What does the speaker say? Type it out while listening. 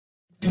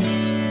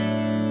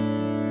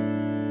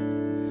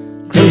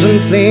in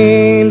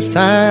flames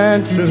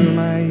tied through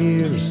my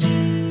ears,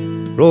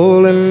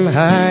 rolling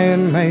high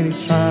in mighty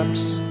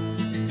traps,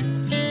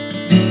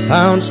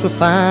 pounced with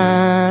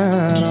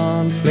fire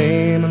on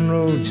flaming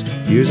roads,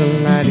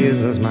 using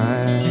ideas as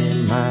my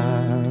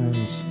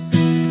maps.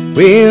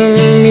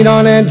 We'll meet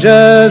on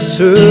edges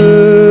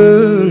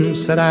soon,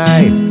 said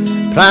I,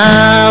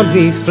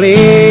 proudly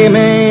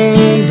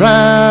flaming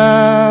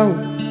proud.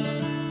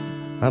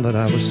 But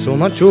I was so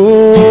much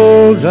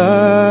older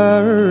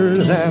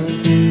then,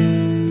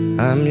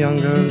 I'm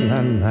younger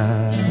than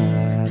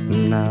that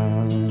now.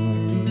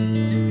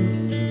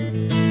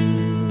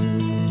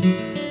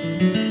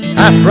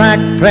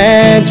 Half-wracked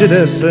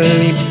prejudice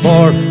leaped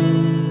forth,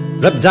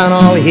 ripped down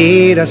all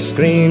hate, I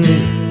screamed.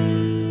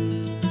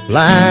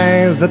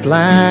 Lies that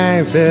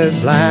life is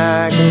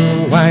black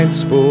and white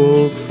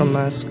spoke from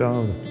my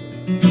skull.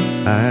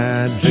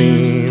 I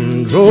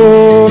dreamed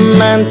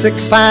romantic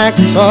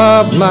facts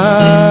of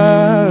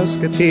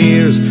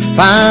musketeers,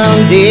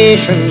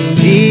 foundation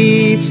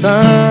deep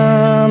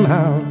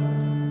somehow.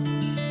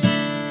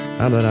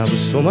 But I was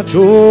so much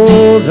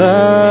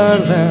older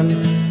then,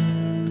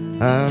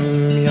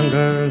 I'm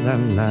younger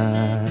than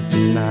that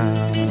now.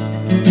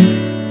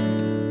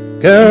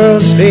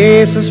 Girls'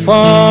 faces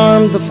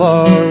formed the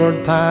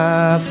forward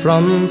path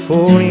from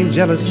phony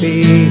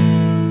jealousy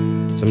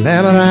to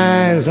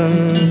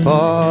memorizing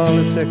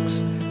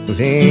politics of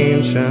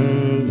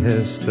ancient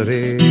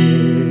history,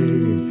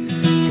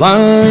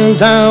 flung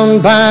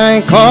down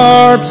by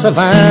corpse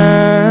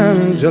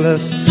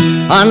evangelists,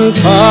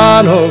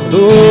 unthought of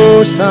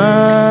though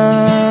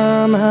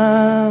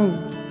somehow.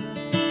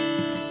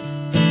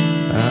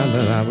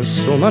 But I was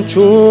so much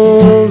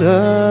older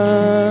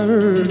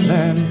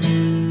then,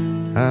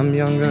 I'm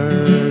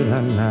younger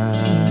than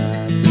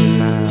that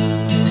now.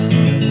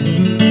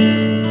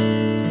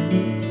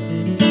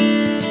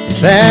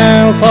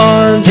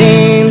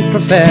 Self-ordained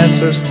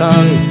professor's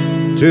tongue,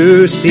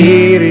 too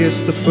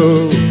serious to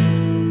fool,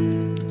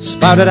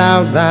 spouted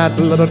out that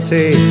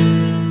liberty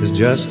is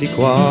just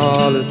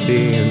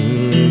equality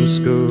in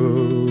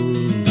school.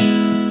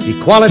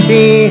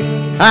 Equality,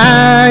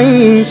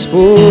 I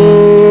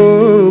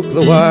spoke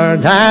the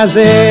word as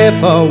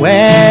if a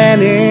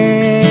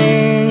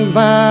wedding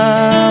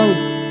vow.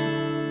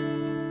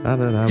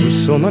 But I was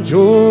so much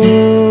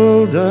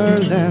older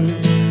then,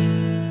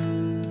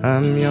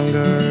 I'm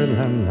younger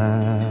than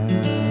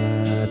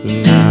that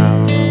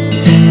now.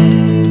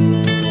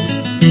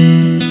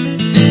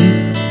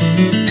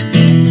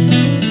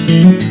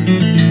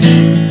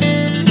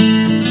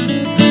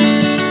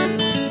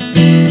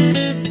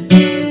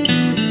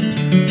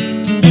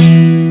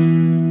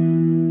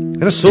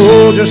 In a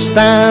soldier's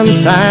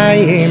stance I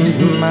aimed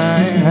my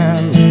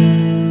hand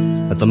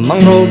at the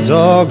mongrel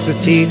dogs that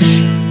teach,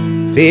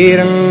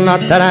 fearing not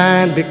that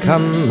I'd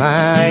become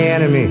my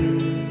enemy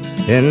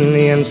in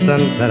the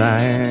instant that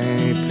I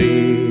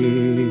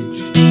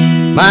preach.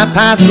 My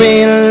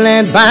pathway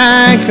led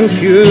by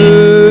confusion,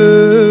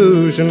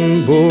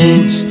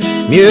 boats,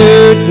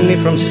 mutiny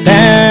from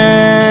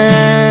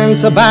stem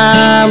to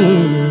bow.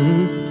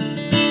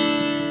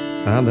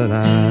 But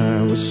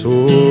I was so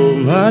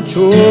much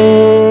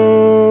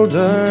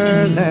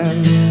older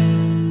then,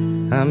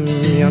 I'm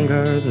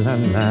younger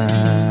than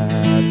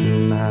that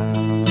now.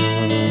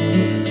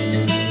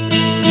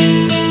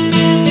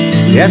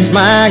 Yes,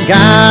 my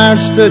guard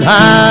stood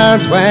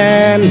hard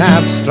when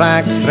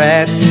abstract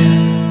threats,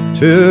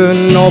 too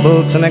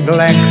noble to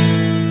neglect,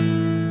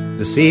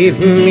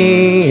 deceived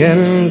me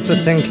into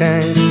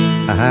thinking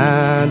I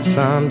had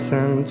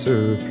something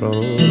to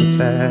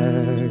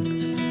protect.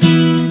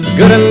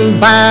 Good and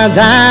bad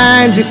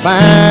I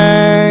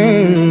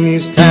define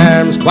these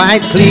terms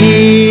quite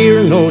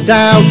clear, no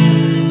doubt,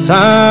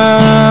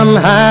 somehow.